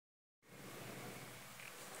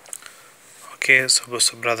Okay,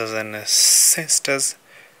 so brothers and sisters,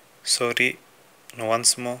 sorry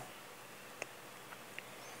once more.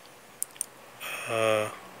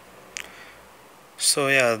 So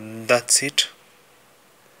yeah, that's it.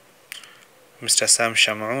 Mr. Sam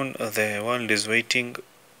Shamoun, the world is waiting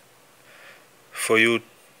for you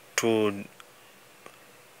to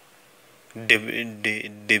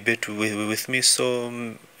debate with me. So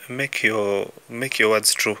make your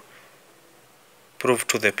words true. Prove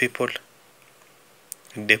to the people.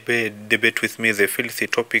 Debate with me the filthy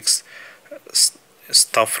topics.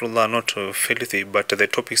 Astaghfirullah, not filthy, but the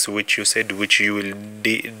topics which you said, which you will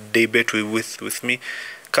debate with me.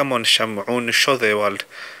 Come on, Shamoun, show the world.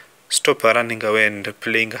 Stop running away and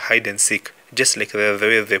playing hide and seek, just like the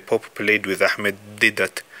way the Pope played with Ahmed did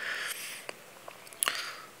that.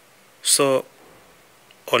 So,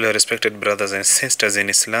 all your respected brothers and sisters in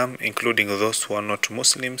Islam, including those who are not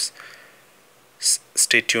Muslims,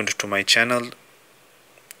 stay tuned to my channel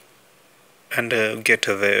and get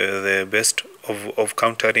the best of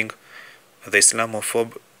countering the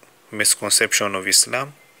Islamophobe misconception of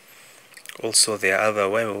Islam. Also, there are other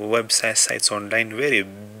websites online very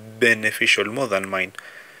beneficial, more than mine,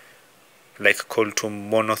 like Call to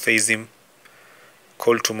Monotheism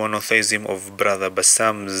of Brother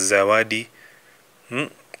Bassam Zawadi.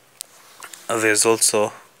 There's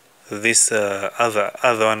also this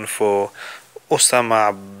other one for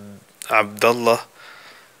Osama Abdullah.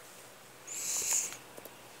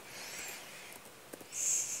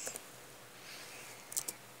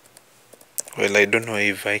 Well, I don't know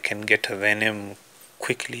if I can get the name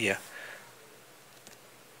quickly here.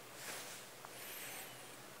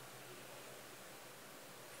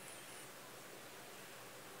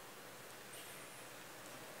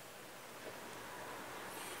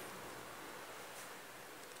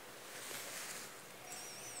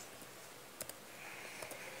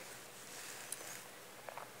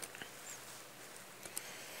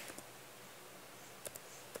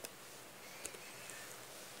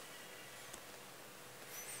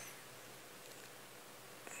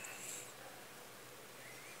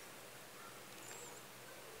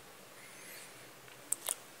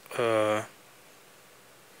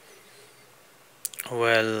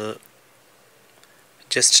 Well,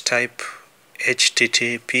 just type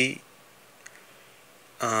http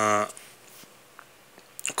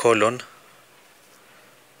colon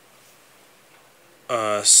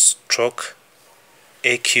stroke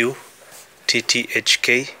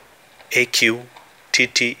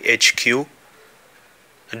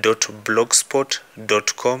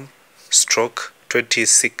aqtthq.blogspot.com stroke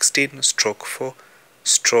 2016 stroke 4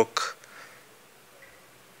 stroke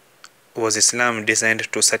was Islam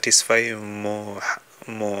designed to satisfy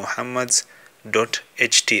Muhammad's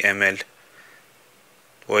 .html.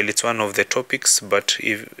 Well, it's one of the topics, but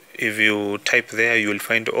if you type there, you will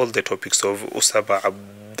find all the topics of Osama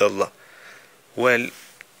Abdullah. Well,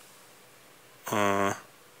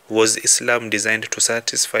 was Islam designed to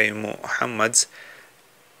satisfy Muhammad's?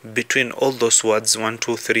 Between all those words 1,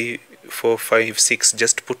 2, 3, 4, 5, 6,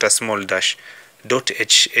 just put a small dash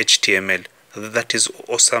 .html. That is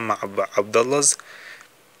Osama Abdullah's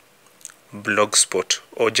blogspot,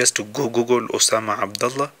 or just to Google Osama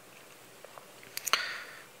Abdullah,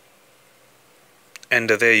 and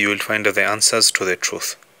there you will find the answers to the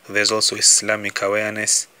truth. There's also Islamic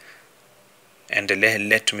awareness, and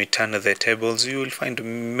let me turn the tables. You will find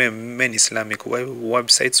many Islamic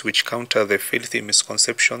websites which counter the filthy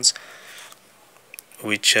misconceptions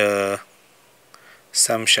which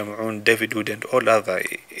Sam Shamoun, David Wood, and all other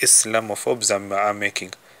Islamophobes are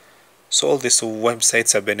making. So all these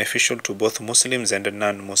websites are beneficial to both Muslims and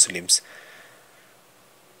non-Muslims.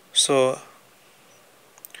 So,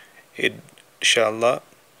 inshallah,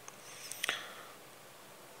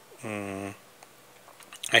 I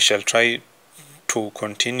shall try to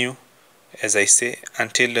continue, as I say,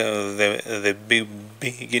 until the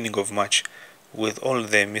beginning of March, with all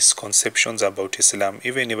the misconceptions about Islam.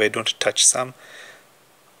 Even if I don't touch some,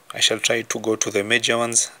 I shall try to go to the major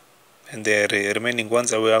ones, and the remaining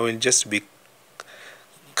ones I will just be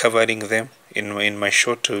covering them in my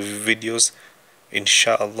short videos,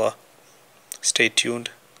 inshallah. Stay tuned.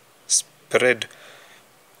 Spread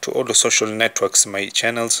to all the social networks my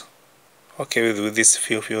channels. Okay, with these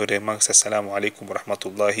few remarks, assalamu alaikum wa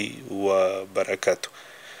rahmatullahi wa barakatuh.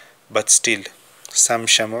 But still, Sam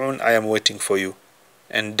Shamoun, I am waiting for you,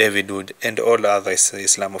 and David Wood, and all other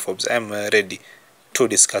Islamophobes. I am ready to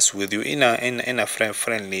discuss with you in a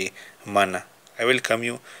friendly manner. I welcome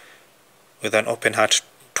you with an open heart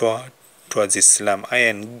towards Islam. I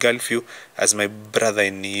engulf you as my brother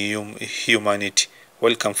in humanity.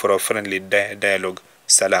 Welcome for a friendly dialogue.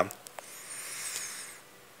 Salam.